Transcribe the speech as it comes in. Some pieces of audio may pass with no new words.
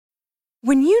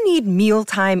When you need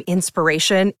mealtime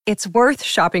inspiration, it's worth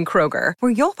shopping Kroger,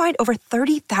 where you'll find over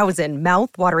 30,000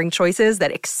 mouth-watering choices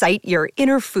that excite your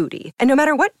inner foodie. And no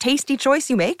matter what tasty choice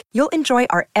you make, you'll enjoy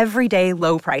our everyday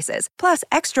low prices, plus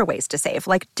extra ways to save,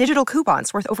 like digital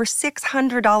coupons worth over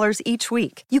 $600 each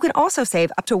week. You can also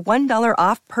save up to $1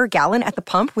 off per gallon at the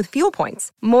pump with fuel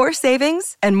points. More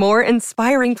savings and more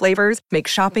inspiring flavors make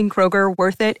shopping Kroger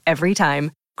worth it every time.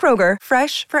 Kroger,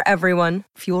 fresh for everyone.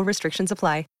 Fuel restrictions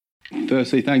apply.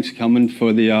 Firstly, thanks for coming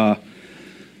for the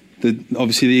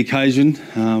obviously the occasion.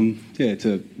 It's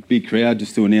a big crowd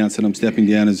just to announce that I'm stepping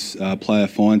down as Player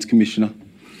Fines Commissioner.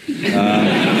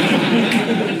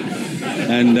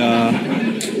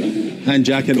 And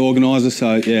jacket organiser,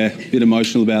 so yeah, a bit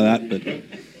emotional about that, but...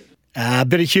 A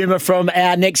bit of humour from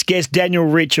our next guest, Daniel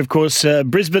Rich, of course,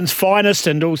 Brisbane's finest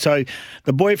and also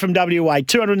the boy from WA.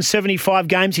 275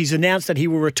 games. He's announced that he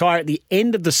will retire at the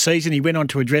end of the season. He went on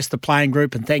to address the playing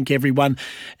group and thank everyone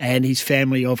and his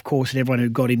family, of course, and everyone who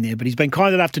got him there. But he's been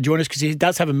kind enough to join us because he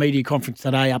does have a media conference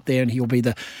today up there and he'll be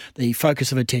the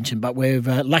focus of attention. But we're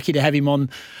lucky to have him on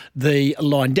the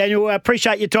line. Daniel, I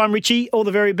appreciate your time, Richie. All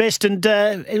the very best. And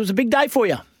it was a big day for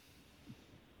you.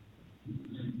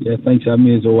 Yeah, thanks for having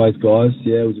me as always, guys.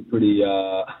 Yeah, it was a pretty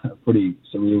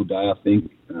surreal day, I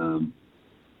think. One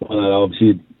that I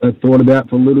obviously had thought about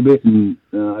for a little bit, and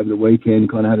over the weekend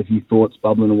kind of had a few thoughts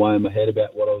bubbling away in my head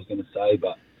about what I was going to say.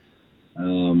 But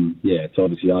it's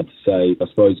obviously hard to say. I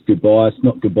suppose goodbye. It's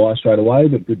not goodbye straight away,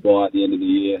 but goodbye at the end of the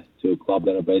year to a club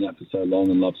that I've been at for so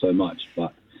long and love so much.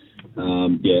 But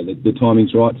the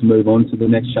timing's right to move on to the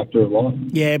next chapter of life.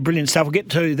 Yeah, brilliant stuff. We'll get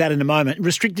to that in a moment.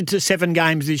 Restricted to 7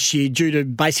 games this year due to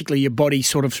basically your body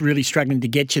sort of really struggling to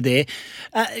get you there.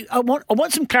 I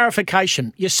want some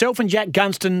clarification. Yourself and Jack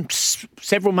Gunston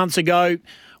several months ago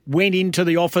went into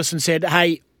the office and said,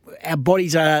 hey, our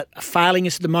bodies are failing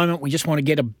us at the moment. We just want to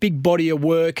get a big body of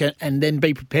work and then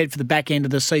be prepared for the back end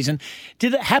of the season.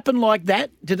 Did it happen like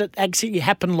that? Did it actually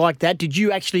happen like that? Did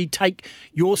you actually take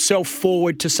yourself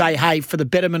forward to say, hey, for the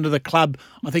betterment of the club,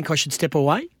 I think I should step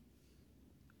away?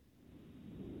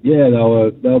 Yeah,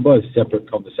 they were both separate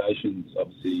conversations.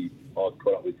 Obviously, I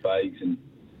caught up with Fags and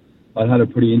I had a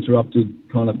pretty interrupted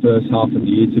kind of first half of the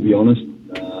year, to be honest.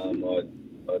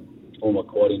 I tore my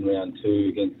quad in round 2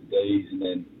 against the D's and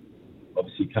then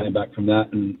obviously came back from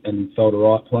that and felt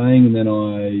all right playing, and then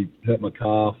I hurt my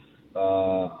calf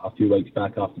a few weeks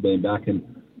back after being back, and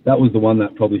that was the one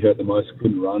that probably hurt the most. I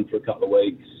couldn't run for a couple of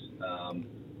weeks,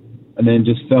 and then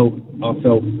just felt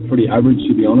pretty average,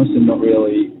 to be honest, and not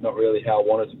really how I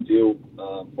wanted to feel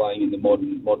playing in the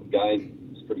modern game.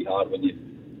 It's pretty hard when you're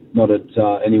not at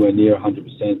anywhere near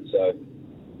 100%. So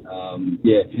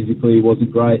physically it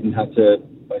wasn't great, and had to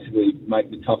basically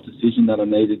make the tough decision that I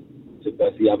needed to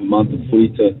basically have a month of footy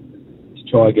to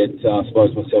try and get, I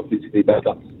suppose, myself physically back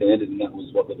up to standard, and that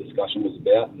was what the discussion was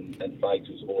about, and Fags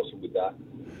was awesome with that.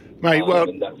 Mate,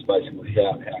 and that's basically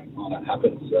how it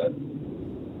happened. So.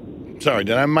 Sorry,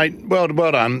 Dano, mate. Well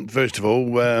done, first of all.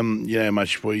 You know how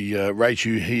much we rate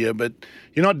you here, but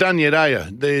you're not done yet, are you?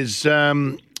 There's...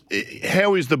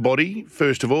 how is the body,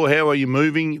 first of all? How are you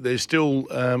moving? There's still,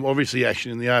 obviously,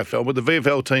 action in the AFL, but the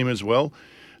VFL team as well.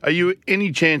 Are you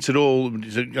any chance at all,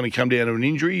 is it going to come down to an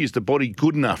injury? Is the body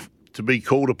good enough to be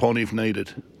called upon if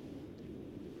needed?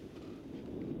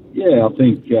 Yeah, I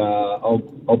think I'll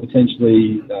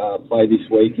potentially play this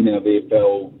week in our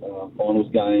VFL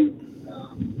finals game.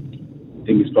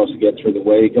 Fingers crossed to get through the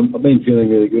week. I've been feeling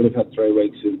really good. I've had 3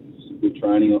 weeks of some good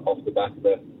training off the back of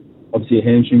obviously a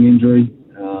hamstring injury.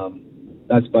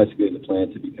 That's basically the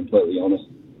plan, to be completely honest.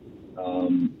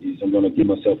 Is I'm going to give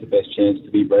myself the best chance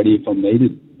to be ready if I'm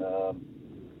needed.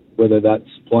 Whether that's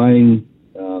playing,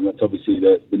 that's obviously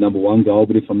the number one goal.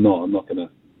 But if I'm not going to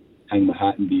hang my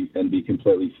hat and be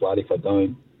completely flat if I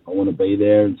don't. I want to be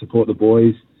there and support the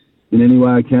boys in any way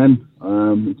I can.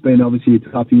 It's been obviously a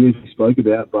tough year, as we spoke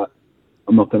about, but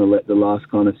I'm not going to let the last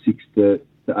kind of 6 to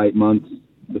 8 months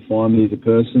define me as a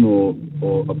person or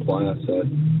a player. So,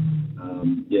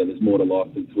 there's more to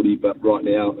life than footy. But right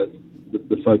now,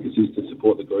 the focus is to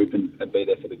support the group and be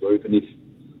there for the group. And if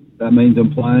that means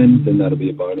I'm playing, then that'll be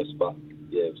a bonus. But,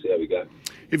 we'll see how we go.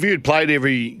 If you had played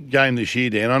every game this year,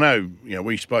 Dan, I know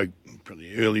we spoke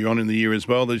probably earlier on in the year as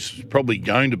well. This is probably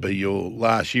going to be your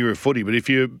last year of footy. But if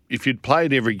you'd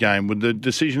played every game, would the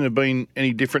decision have been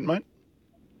any different, mate?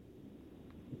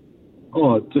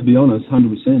 Oh, to be honest,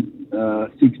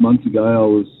 100%. 6 months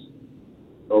ago,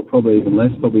 or probably even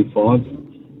less, probably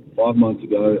 5 months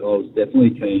ago, I was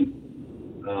definitely keen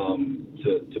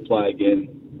to play again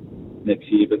next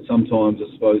year. But sometimes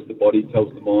I suppose the body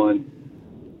tells the mind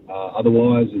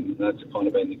otherwise, and that's kind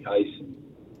of been the case. And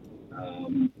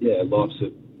life's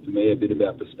for me a bit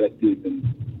about perspective. And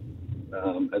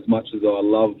as much as I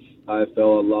love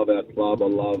AFL, I love our club, I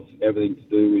love everything to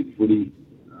do with footy,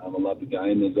 I love the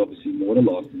game, there's obviously more to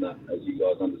life than that, as you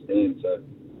guys understand. So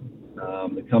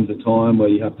there comes a time where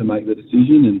you have to make the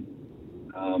decision,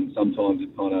 and sometimes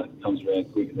it kind of comes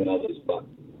around quicker than others. But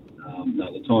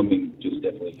no, the timing just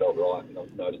definitely felt right, and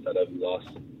I've noticed that over the last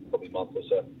probably month or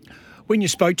so. When you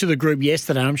spoke to the group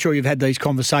yesterday, I'm sure you've had these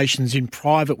conversations in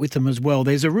private with them as well,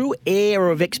 there's a real air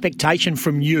of expectation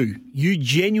from you. You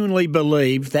genuinely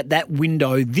believe that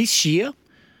window this year,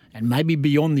 and maybe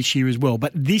beyond this year as well,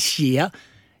 but this year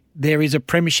there is a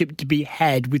premiership to be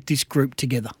had with this group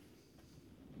together.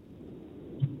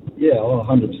 Yeah, 100%.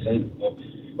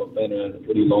 I've been around it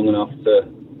pretty long enough to,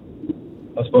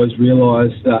 I suppose,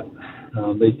 realise that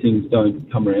these things don't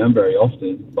come around very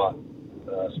often, but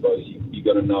I suppose you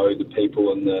got to know the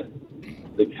people and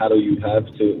the cattle you have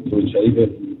to achieve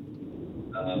it.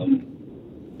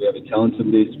 We have a talented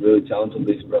list, really talented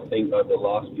list, but I think over the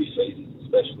last few seasons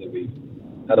especially, we've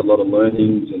had a lot of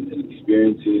learnings and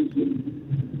experiences,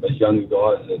 and those younger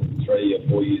guys are 3 or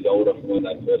 4 years older from when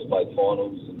they first played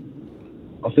finals. And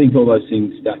I think all those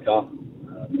things stack up.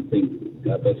 I think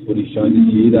our best footy's shown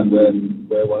this year that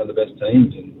we're one of the best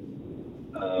teams, and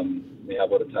we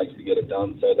have what it takes to get it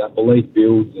done. So that belief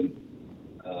builds, and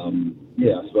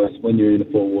I suppose when you're in the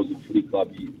four walls of a footy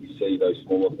club, you see those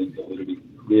smaller things a little bit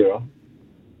clearer.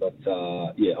 But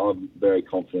I'm very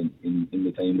confident in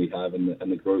the team we have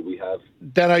and the group we have.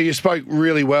 Dano, you spoke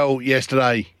really well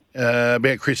yesterday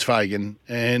about Chris Fagan,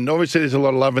 and obviously there's a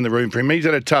lot of love in the room for him. He's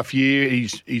had a tough year.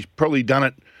 He's probably done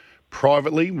it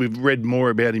privately. We've read more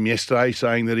about him yesterday,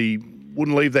 saying that he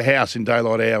wouldn't leave the house in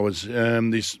daylight hours.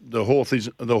 The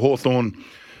Hawthorn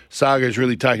saga has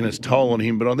really taken its toll on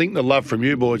him, but I think the love from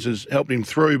you boys has helped him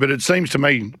through. But it seems to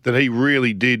me that he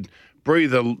really did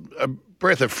breathe a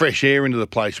breath of fresh air into the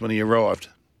place when he arrived.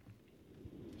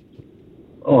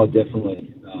 Oh,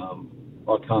 definitely.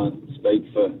 I can't speak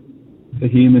for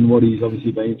him and what he's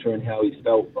obviously been through and how he's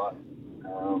felt, but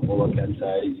all I can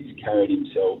say is he's carried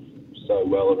himself so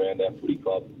well around our footy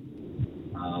club.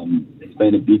 It's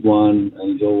been a big one,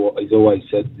 and he's always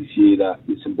said this year that,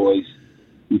 listen boys,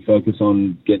 you focus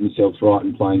on getting yourselves right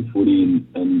and playing footy,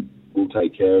 and we'll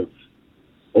take care of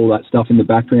all that stuff in the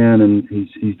background. And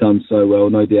he's done so well.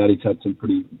 No doubt he's had some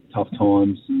pretty tough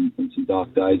times and some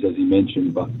dark days, as he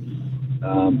mentioned, but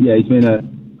he's been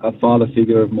a father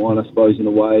figure of mine, I suppose, in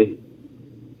a way.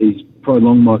 He's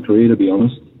prolonged my career, to be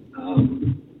honest.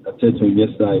 I said to him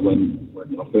yesterday when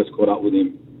I first caught up with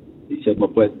him, he said,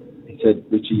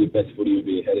 Richie, your best footy will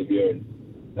be ahead of you,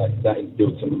 and that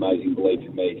instilled some amazing belief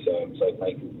in me, so I'm so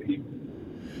thankful for him.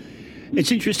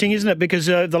 It's interesting, isn't it? Because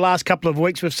the last couple of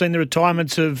weeks we've seen the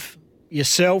retirements of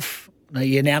yourself,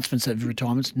 the announcements of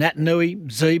retirements, Nat Nui,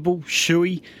 Zeeble,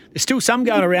 Shuey. There's still some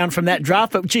going around from that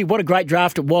draft, but gee, what a great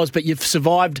draft it was. But you've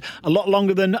survived a lot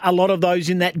longer than a lot of those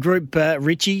in that group,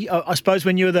 Richie. I suppose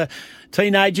when you were the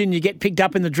teenager and you get picked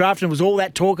up in the draft and there was all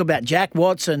that talk about Jack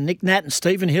Watts and Nick Nat and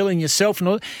Stephen Hill and yourself and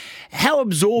all, how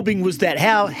absorbing was that?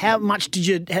 How much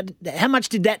did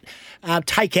that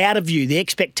take out of you, the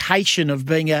expectation of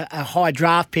being a high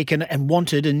draft pick and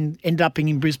wanted and end up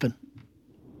in Brisbane?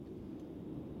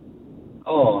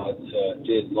 Oh,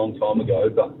 it's a long time ago,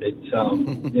 but it's I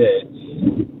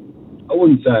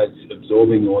wouldn't say it's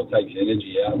absorbing or it takes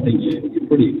energy out. I think you're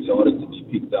pretty excited to be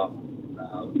picked up,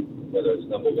 whether it's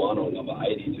number 1 or number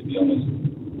 80, to be honest.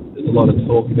 There's a lot of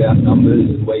talk about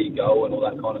numbers and where you go and all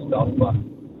that kind of stuff, but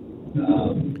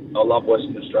I love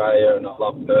Western Australia and I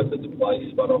love Perth as a place,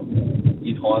 but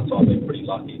in hindsight I've been pretty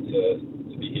lucky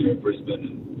to be here in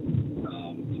Brisbane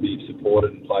and to be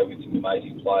supported and play with some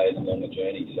amazing players along the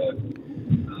journey. So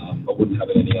I wouldn't have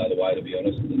it any other way, to be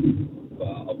honest. And,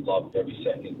 I've loved every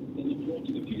second and look forward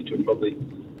to the future, probably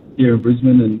here in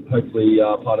Brisbane and hopefully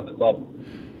part of the club.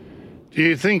 Do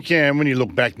you think, when you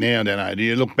look back now, Dano, do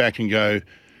you look back and go,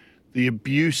 the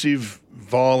abusive,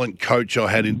 violent coach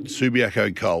I had in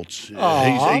Subiaco Colts,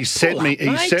 he set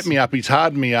me up, he's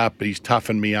hardened me up, he's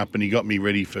toughened me up, and he got me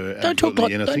ready for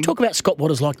absolutely anything. Don't talk about Scott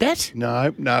Waters like that. No,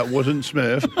 it wasn't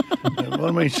Smurf.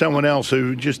 I mean someone else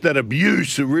who just that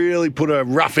abuse really put a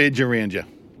rough edge around you.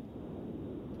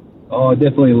 Oh, I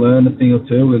definitely learned a thing or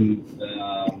two, and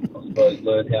I suppose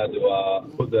learned how to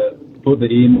put the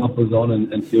ear mufflers on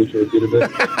and filter a bit of it.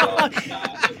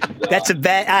 That's a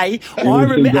bad. Hey,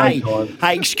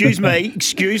 excuse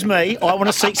me. I want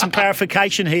to seek some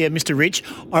clarification here, Mr. Rich.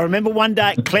 I remember one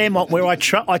day at Claremont where I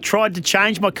tried to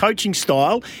change my coaching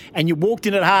style, and you walked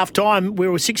in at half time. We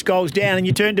were 6 goals down, and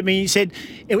you turned to me and you said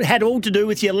it had all to do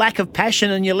with your lack of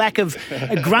passion and your lack of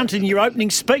a grunt in your opening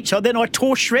speech. So then I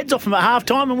tore shreds off him at half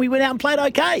time, and we went out and played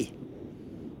okay.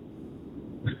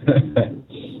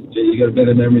 You got a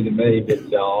better memory than me, but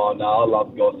I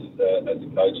love Goss as a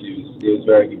coach. He was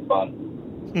very good fun.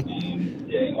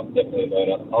 I've definitely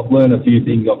learned a few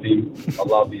things off him. I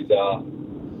love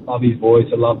his voice.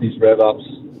 I love his rev ups.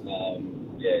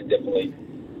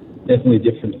 Definitely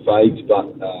different to Fags, but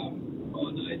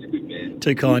he's a good man.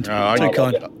 Too kind. I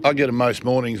get him most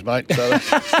mornings, mate. So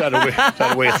started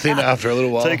to wear thin after a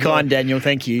little while. Too kind, Daniel.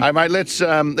 Thank you. Hey, mate. Let's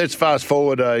fast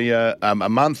forward a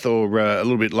month or a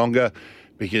little bit longer.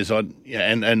 Because I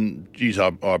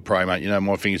pray, mate,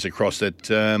 my fingers are crossed that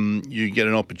you get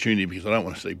an opportunity, because I don't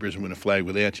want to see Brisbane win a flag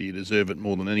without you. You deserve it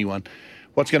more than anyone.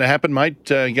 What's going to happen, mate,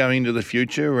 going into the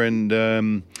future?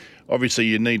 And obviously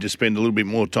you need to spend a little bit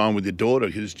more time with your daughter,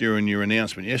 because during your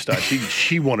announcement yesterday,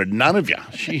 she wanted none of you.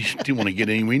 She didn't want to get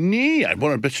anywhere near you.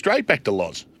 Wanted straight back to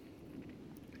Loz.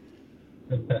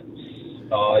 It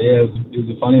was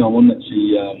a funny one, wasn't it?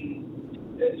 She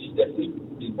definitely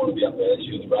didn't want to be up there.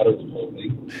 She was rattled, poor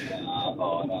thing.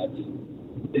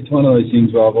 It's one of those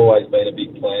things where I've always been a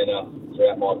big planner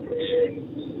throughout my career, and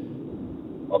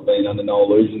I've been under no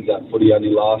illusions that footy only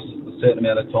lasts a certain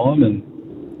amount of time, and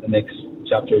the next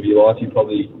chapter of your life you're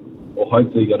probably or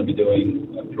hopefully going to be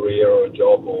doing a career or a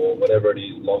job or whatever it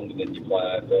is longer than you play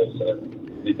AFL, so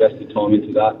we invested time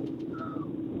into that.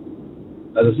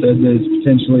 As I said, there's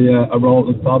potentially a role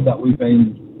at the club that we've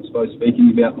been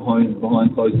speaking about behind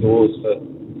closed doors for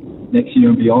next year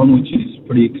and beyond, which is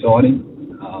pretty exciting.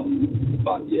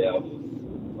 But yeah,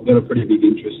 I've got a pretty big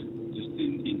interest just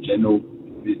in general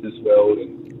business world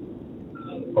and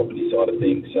the property side of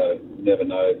things. So you never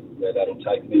know where that'll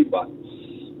take me, but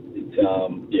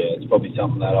it's probably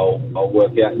something that I'll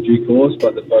work out in due course.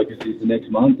 But the focus is the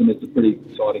next month, and it's a pretty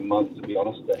exciting month, to be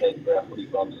honest, ahead for our footy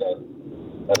club. So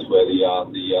that's where the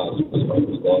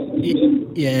focus lies.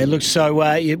 Yeah, look, so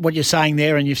what you're saying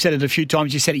there, and you've said it a few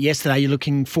times, you said it yesterday, you're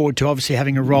looking forward to obviously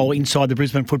having a role inside the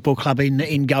Brisbane Football Club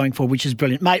in going forward, which is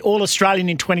brilliant. Mate, All-Australian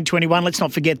in 2021, let's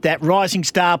not forget that. Rising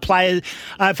Star player,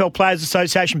 AFL Players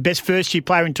Association Best First-Year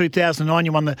Player in 2009.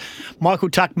 You won the Michael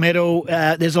Tuck Medal.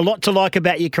 There's a lot to like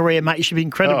about your career, mate. You should be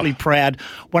incredibly proud.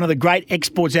 One of the great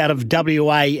exports out of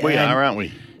WA. We are, aren't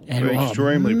we? And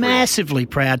extremely massively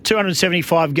proud.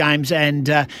 275 games, and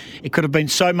it could have been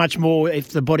so much more if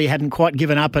the body hadn't quite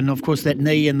given up, and of course that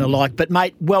knee and the like. But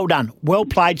mate, well done, well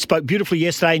played. Spoke beautifully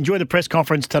yesterday. Enjoy the press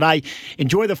conference today.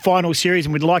 Enjoy the final series,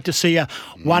 and we'd like to see you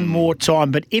one more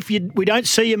time. But if we don't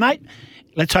see you, mate,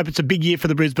 let's hope it's a big year for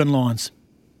the Brisbane Lions.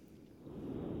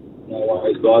 No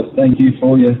worries, guys. Thank you for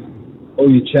all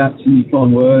your chats and your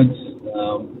kind words.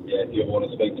 If you ever want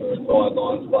to speak to a retired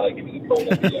Lions player, give us a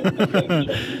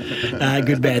call.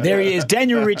 Good man. There he is,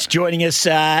 Daniel Rich, joining us,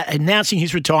 announcing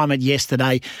his retirement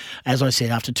yesterday, as I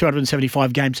said, after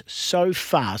 275 games so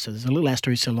far. So there's a little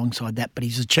asterisk alongside that, but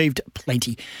he's achieved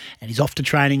plenty, and he's off to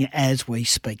training as we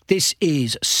speak. This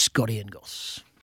is Scotty and Goss.